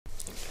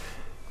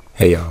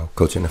Hey y'all,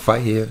 Coach in the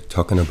Fight here,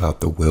 talking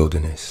about the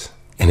wilderness.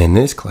 And in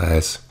this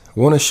class, I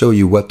want to show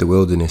you what the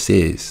wilderness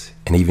is,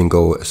 and even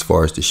go as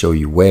far as to show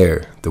you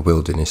where the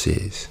wilderness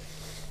is.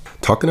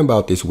 Talking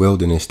about this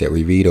wilderness that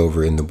we read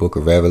over in the book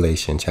of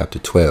Revelation chapter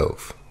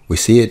 12, we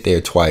see it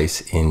there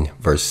twice in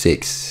verse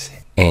 6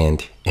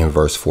 and in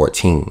verse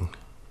 14,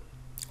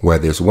 where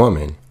this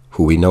woman,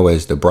 who we know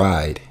as the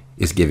bride,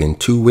 is given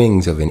 2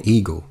 wings of an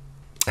eagle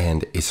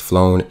and is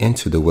flown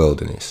into the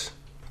wilderness,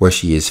 where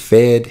she is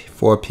fed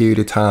for a period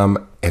of time,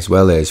 as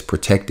well as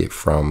protected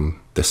from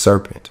the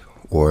serpent,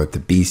 or the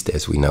beast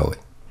as we know it.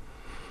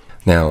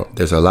 Now,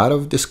 there's a lot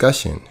of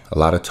discussion, a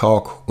lot of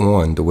talk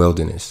on the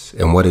wilderness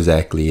and what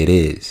exactly it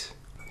is.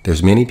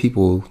 There's many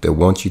people that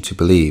want you to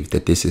believe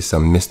that this is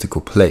some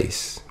mystical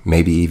place,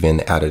 maybe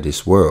even out of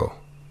this world.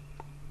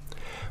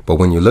 But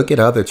when you look at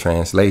other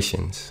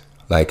translations,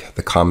 like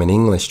the Common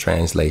English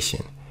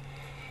translation,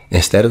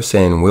 instead of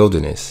saying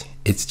wilderness,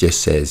 it just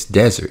says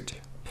desert.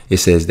 It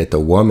says that the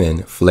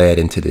woman fled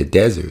into the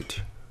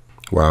desert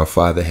where our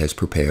Father has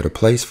prepared a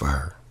place for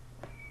her.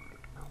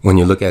 When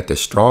you look at the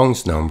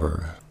Strong's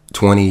number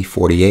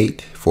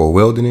 2048 for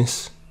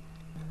wilderness,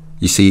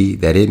 you see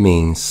that it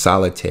means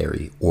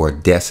solitary or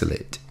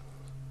desolate.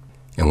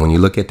 And when you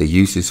look at the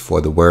uses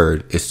for the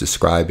word, it's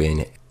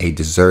describing a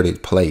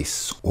deserted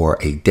place or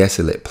a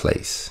desolate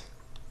place,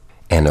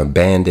 an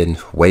abandoned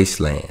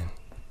wasteland.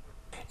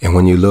 And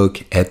when you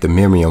look at the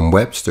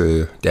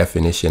Merriam-Webster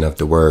definition of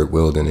the word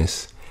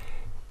wilderness,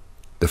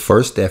 the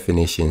first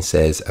definition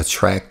says a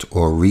tract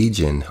or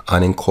region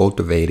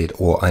uncultivated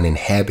or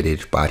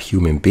uninhabited by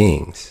human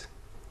beings,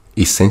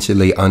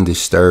 essentially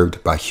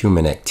undisturbed by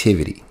human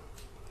activity.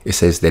 It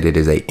says that it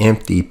is an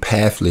empty,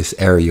 pathless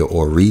area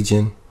or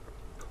region,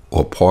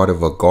 or part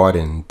of a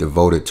garden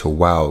devoted to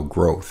wild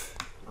growth.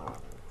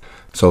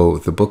 So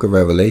the book of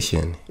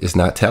Revelation is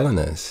not telling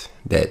us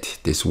that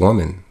this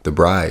woman, the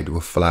bride,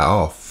 will fly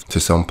off to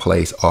some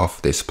place off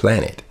this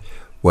planet.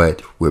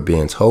 What we're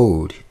being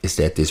told is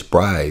that this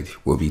bride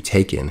will be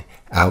taken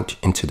out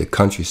into the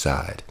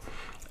countryside,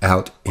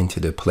 out into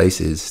the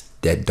places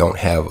that don't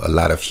have a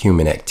lot of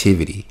human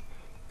activity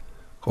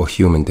or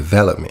human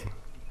development.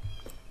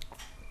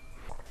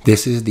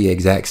 This is the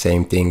exact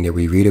same thing that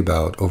we read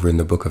about over in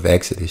the book of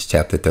Exodus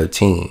chapter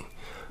 13,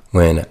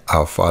 when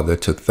our Father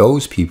took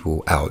those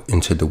people out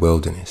into the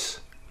wilderness.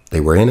 They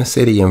were in a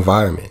city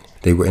environment.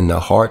 They were in the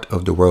heart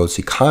of the world's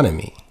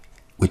economy,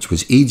 which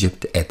was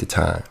Egypt at the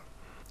time.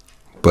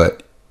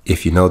 But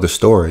if you know the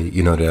story,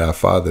 you know that our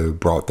Father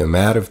brought them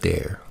out of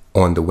there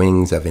on the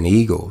wings of an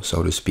eagle,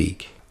 so to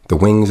speak. The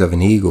wings of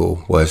an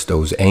eagle was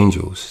those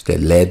angels that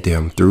led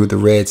them through the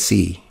Red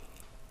Sea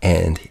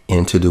and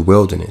into the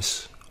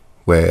wilderness,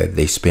 where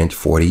they spent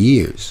 40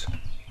 years.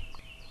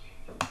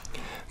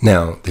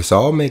 Now, this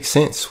all makes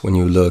sense when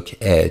you look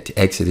at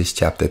Exodus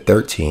chapter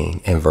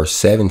 13 and verse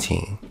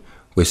 17,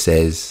 which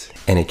says,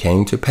 "And it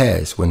came to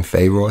pass when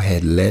Pharaoh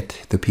had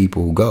let the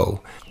people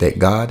go, that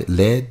God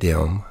led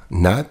them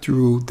not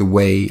through the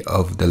way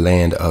of the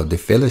land of the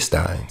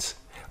Philistines,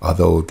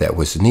 although that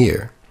was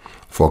near.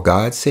 For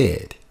God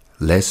said,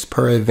 lest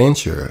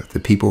peradventure the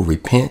people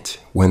repent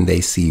when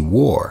they see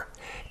war,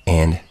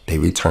 and they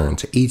return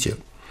to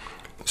Egypt."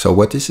 So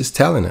what this is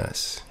telling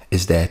us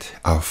is that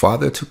our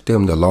Father took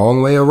them the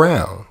long way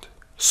around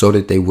so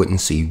that they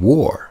wouldn't see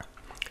war.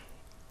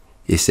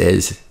 It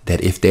says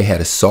that if they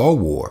had saw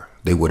war,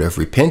 they would have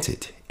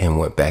repented and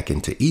went back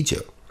into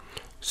Egypt.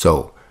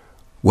 So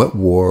what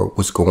war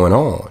was going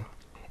on?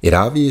 It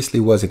obviously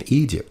wasn't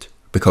Egypt,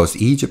 because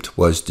Egypt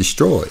was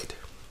destroyed.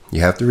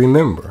 You have to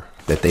remember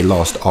that they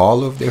lost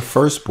all of their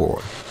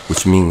firstborn,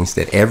 which means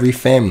that every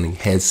family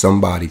had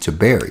somebody to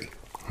bury,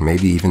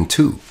 maybe even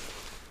 2.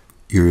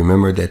 You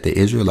remember that the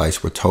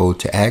Israelites were told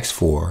to ask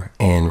for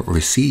and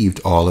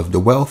received all of the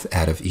wealth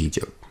out of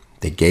Egypt.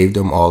 They gave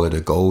them all of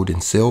the gold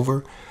and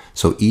silver.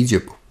 So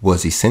Egypt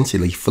was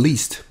essentially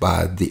fleeced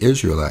by the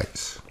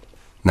Israelites.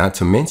 Not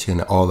to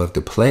mention all of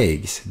the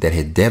plagues that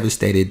had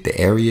devastated the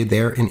area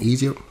there in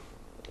Egypt.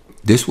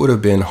 This would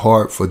have been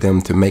hard for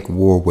them to make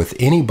war with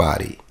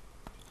anybody.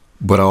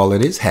 But all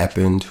of this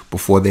happened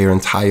before their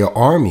entire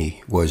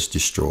army was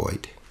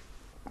destroyed.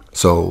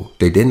 So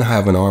they didn't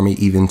have an army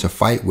even to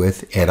fight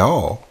with at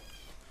all.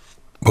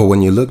 But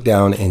when you look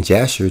down in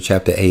Jasher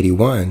chapter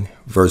 81,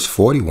 verse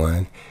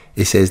 41,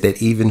 it says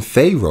that even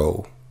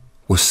Pharaoh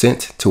was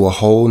sent to a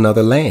whole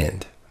nother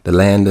land, the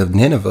land of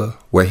Nineveh,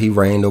 where he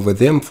reigned over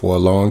them for a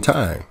long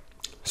time.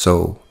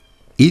 So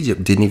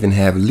Egypt didn't even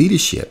have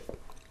leadership.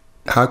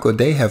 How could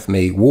they have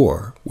made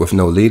war with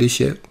no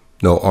leadership,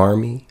 no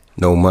army,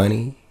 no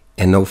money,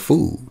 and no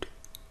food?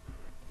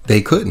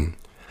 They couldn't.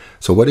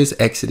 So what is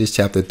Exodus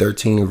chapter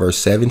 13 and verse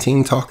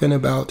 17 talking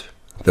about?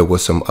 There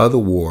was some other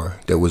war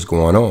that was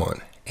going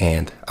on,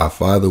 and our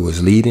Father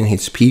was leading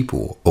his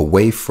people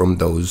away from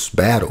those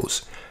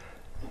battles.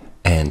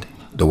 And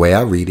the way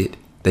I read it,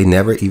 they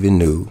never even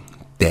knew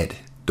that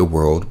the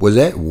world was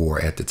at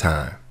war at the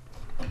time.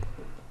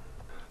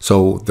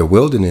 So the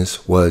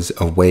wilderness was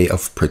a way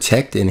of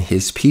protecting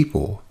his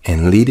people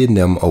and leading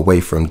them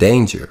away from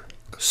danger.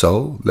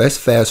 So let's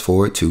fast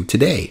forward to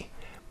today.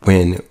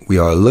 when we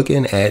are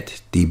looking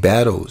at the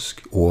battles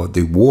or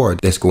the war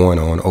that's going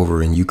on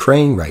over in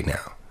Ukraine right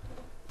now.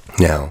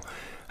 Now,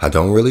 I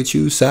don't really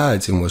choose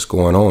sides in what's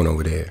going on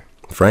over there.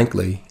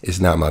 Frankly, it's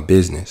not my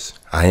business.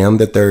 I am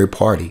the third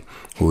party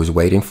who is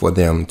waiting for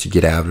them to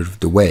get out of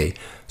the way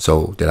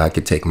so that I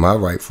could take my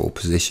rightful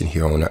position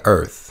here on the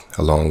earth,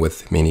 along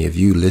with many of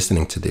you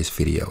listening to this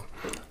video.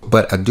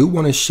 But I do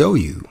want to show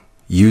you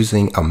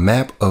using a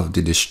map of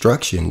the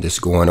destruction that's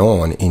going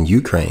on in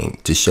Ukraine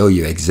to show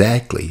you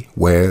exactly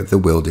where the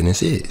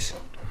wilderness is.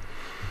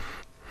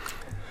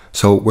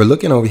 So we're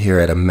looking over here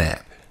at a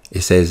map.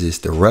 It says it's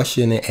the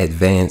Russian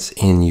advance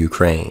in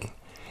Ukraine.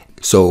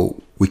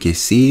 So we can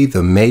see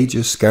the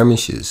major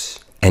skirmishes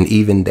and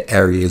even the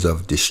areas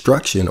of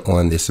destruction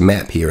on this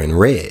map here in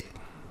red.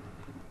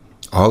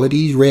 All of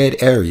these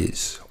red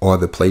areas are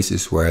the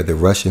places where the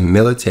Russian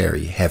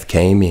military have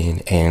came in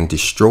and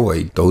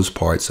destroyed those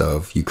parts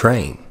of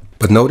Ukraine.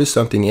 But notice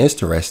something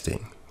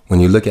interesting.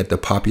 When you look at the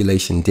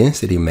population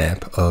density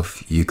map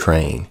of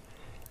Ukraine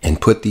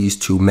and put these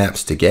two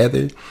maps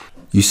together,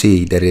 you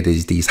see that it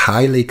is these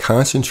highly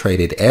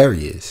concentrated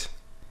areas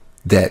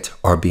that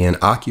are being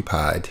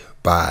occupied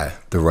by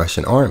the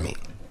Russian army.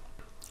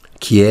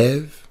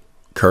 Kiev,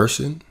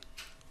 Kherson,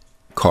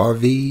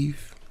 Kharkiv,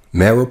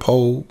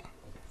 Mariupol,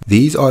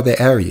 these are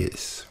the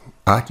areas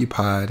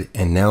occupied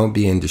and now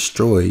being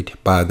destroyed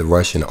by the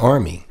Russian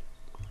army.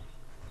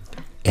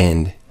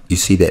 And you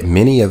see that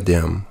many of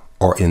them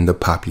are in the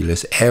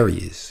populous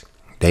areas.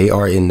 They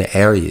are in the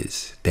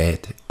areas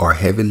that are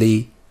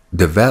heavily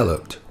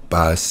developed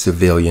by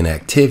civilian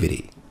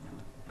activity.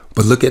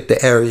 But look at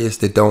the areas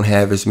that don't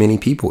have as many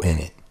people in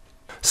it.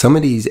 Some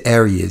of these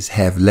areas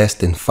have less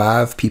than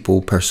 5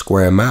 people per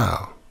square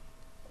mile.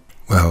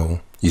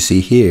 Well, you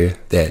see here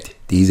that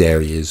these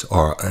areas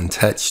are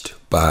untouched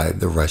by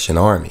the Russian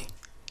army.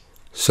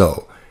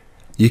 So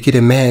you could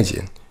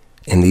imagine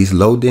in these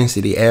low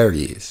density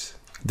areas,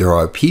 there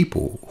are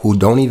people who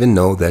don't even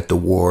know that the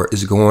war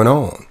is going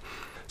on.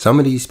 Some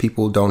of these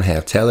people don't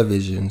have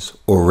televisions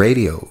or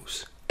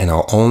radios and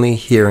are only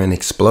hearing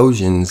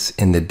explosions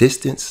in the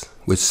distance,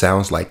 which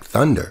sounds like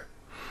thunder.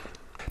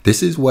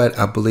 This is what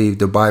I believe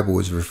the Bible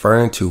is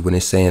referring to when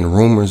it's saying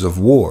rumors of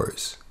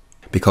wars.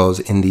 Because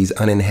in these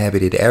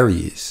uninhabited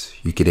areas,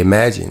 you could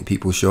imagine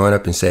people showing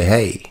up and say,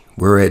 hey,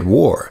 we're at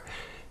war.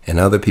 And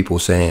other people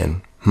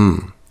saying,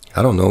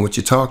 I don't know what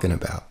you're talking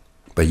about.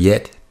 But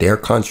yet their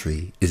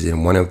country is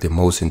in one of the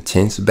most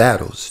intense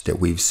battles that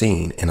we've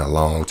seen in a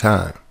long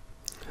time.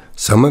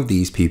 Some of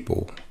these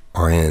people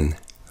are in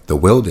the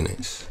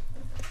wilderness,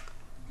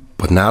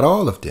 but not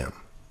all of them,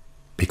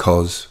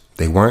 because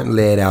they weren't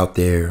led out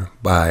there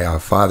by our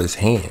Father's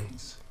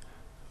hands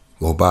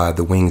or by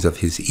the wings of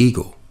his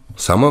eagle.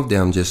 Some of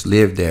them just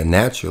live there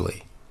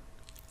naturally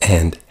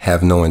and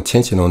have no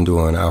intention on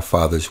doing our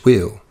Father's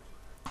will.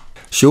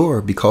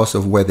 Sure, because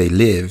of where they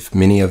live,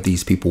 many of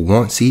these people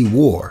won't see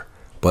war,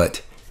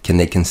 but can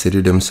they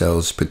consider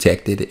themselves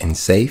protected and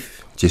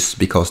safe just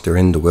because they're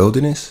in the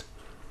wilderness?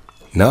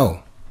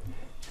 No.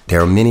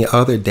 There are many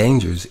other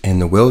dangers in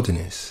the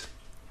wilderness,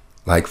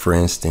 like for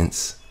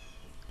instance,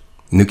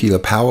 nuclear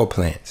power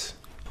plants,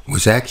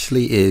 which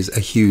actually is a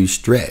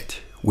huge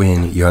threat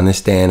when you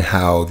understand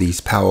how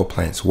these power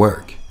plants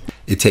work.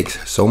 It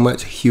takes so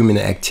much human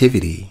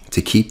activity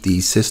to keep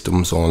these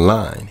systems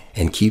online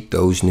and keep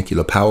those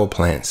nuclear power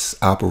plants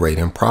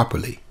operating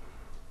properly.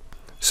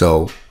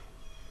 So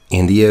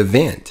in the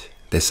event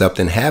that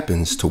something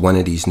happens to one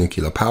of these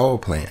nuclear power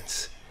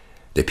plants,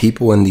 the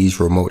people in these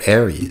remote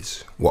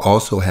areas will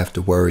also have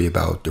to worry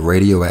about the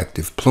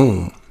radioactive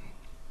plume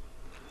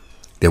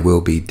that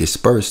will be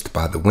dispersed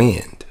by the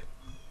wind.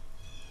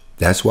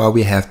 That's why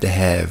we have to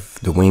have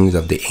the wings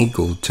of the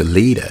eagle to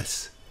lead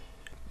us,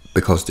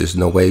 because there's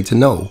no way to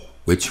know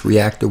which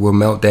reactor will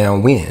melt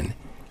down when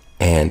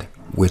and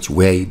which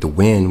way the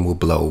wind will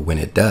blow when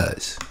it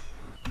does.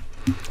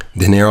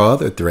 Then there are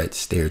other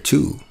threats there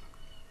too.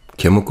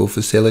 Chemical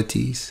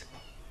facilities,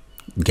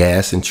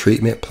 gas and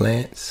treatment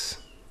plants,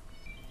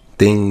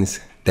 things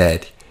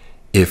that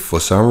if for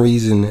some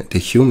reason the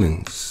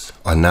humans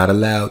are not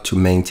allowed to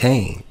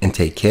maintain and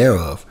take care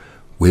of,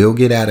 will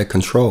get out of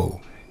control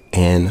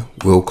and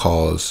will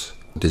cause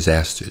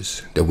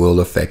disasters that will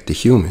affect the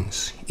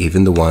humans,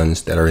 even the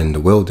ones that are in the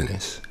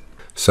wilderness.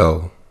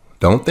 So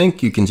don't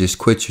think you can just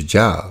quit your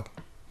job,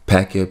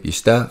 pack up your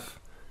stuff,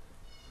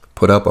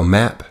 put up a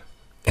map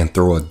and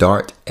throw a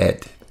dart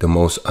at the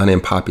most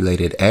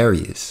unpopulated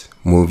areas,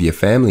 move your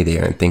family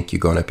there and think you're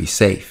going to be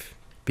safe,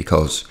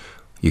 because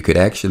you could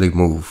actually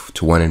move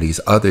to one of these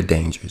other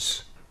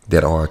dangers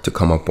that are to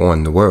come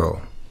upon the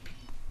world.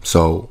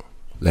 So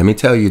let me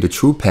tell you the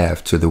true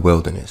path to the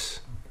wilderness.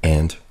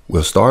 And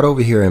we'll start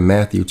over here in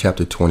Matthew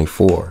chapter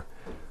 24,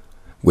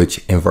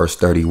 which in verse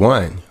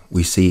 31,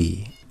 we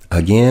see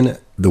again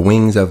the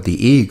wings of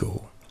the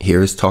eagle.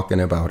 Here is talking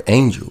about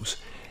angels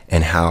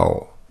and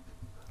how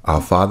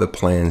our Father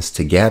plans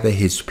to gather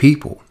his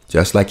people,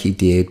 just like he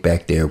did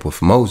back there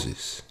with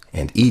Moses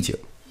and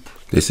Egypt.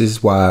 This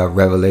is why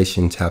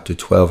Revelation chapter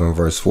 12 and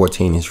verse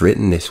 14 is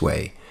written this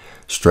way.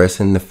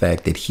 stressing the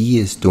fact that he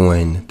is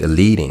doing the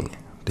leading.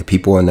 The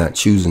people are not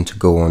choosing to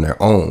go on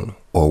their own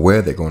or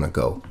where they're going to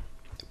go,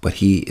 but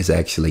he is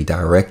actually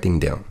directing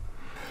them.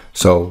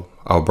 So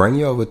I'll bring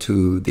you over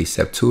to the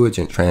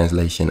Septuagint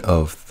translation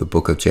of the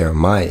book of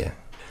Jeremiah.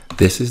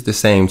 This is the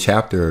same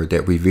chapter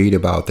that we read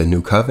about the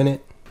new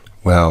covenant.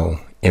 Well,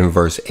 in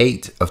verse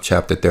 8 of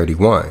chapter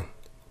 31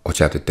 or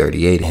chapter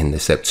 38 in the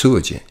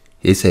Septuagint,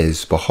 it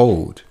says,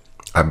 "Behold,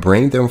 I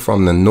bring them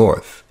from the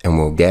north and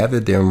will gather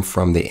them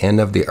from the end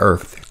of the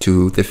earth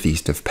to the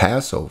feast of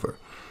Passover.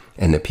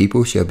 And the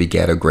people shall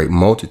beget a great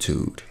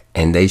multitude,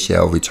 and they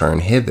shall return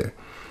hither."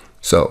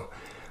 So,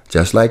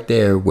 just like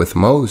there with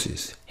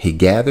Moses, he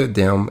gathered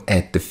them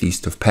at the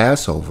feast of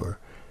Passover,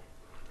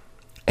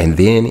 and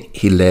then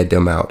he led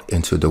them out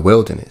into the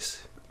wilderness.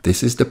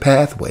 This is the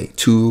pathway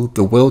to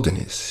the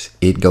wilderness.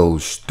 It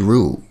goes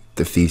through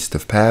the feast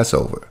of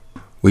Passover.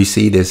 We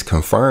see this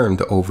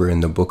confirmed over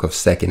in the book of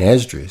 2nd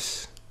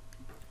Esdras.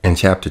 In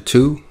chapter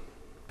 2,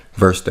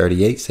 verse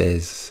 38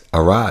 says,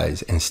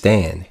 "Arise and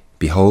stand.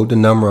 Behold the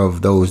number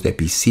of those that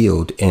be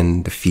sealed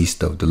in the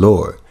feast of the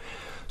Lord."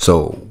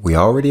 So we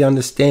already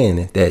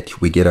understand that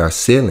we get our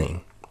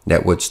sealing,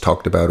 that what's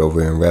talked about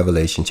over in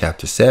Revelation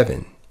chapter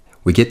 7.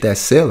 We get that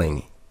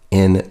sealing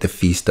in the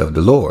feast of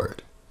the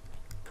Lord.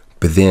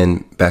 But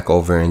then back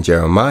over in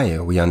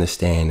Jeremiah, we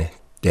understand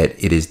that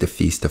it is the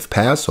feast of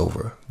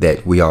Passover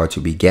that we are to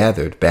be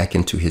gathered back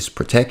into his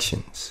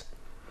protections.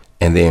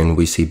 And then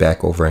we see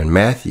back over in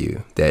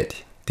Matthew that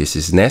this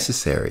is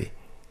necessary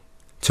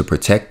to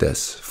protect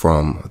us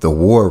from the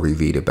war we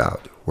read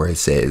about, where it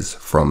says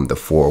from the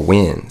four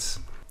winds.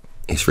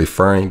 It's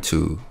referring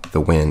to the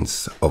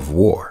winds of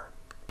war.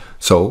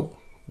 So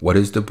what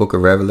is the book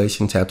of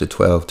Revelation chapter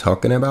 12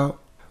 talking about?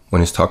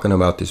 When it's talking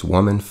about this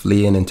woman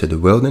fleeing into the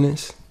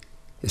wilderness,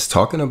 it's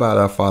talking about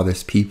our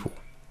Father's people,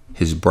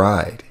 his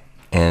bride,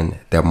 and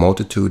that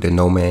multitude that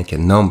no man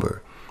can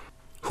number,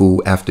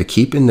 who after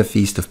keeping the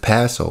feast of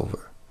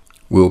Passover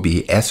will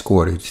be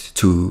escorted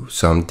to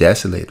some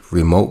desolate,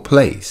 remote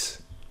place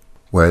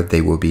where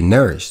they will be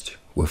nourished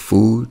with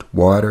food,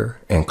 water,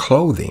 and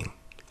clothing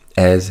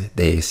as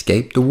they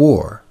escape the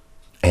war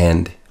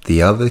and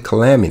the other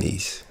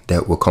calamities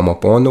that will come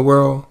upon the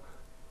world,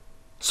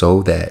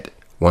 so that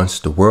once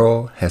the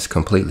world has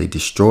completely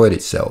destroyed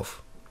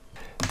itself,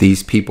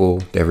 these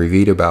people that we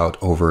read about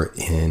over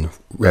in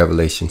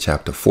Revelation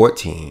chapter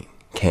 14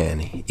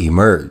 can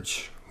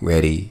emerge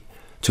ready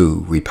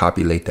to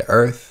repopulate the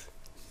earth.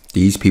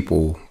 These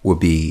people will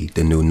be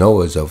the new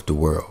Noahs of the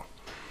world.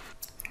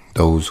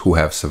 Those who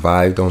have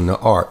survived on the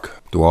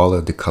ark through all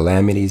of the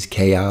calamities,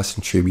 chaos,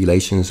 and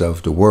tribulations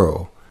of the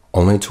world,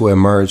 only to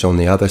emerge on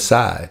the other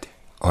side,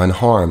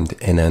 unharmed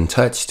and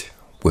untouched,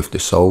 with the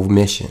sole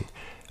mission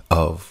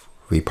of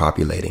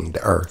repopulating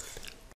the earth.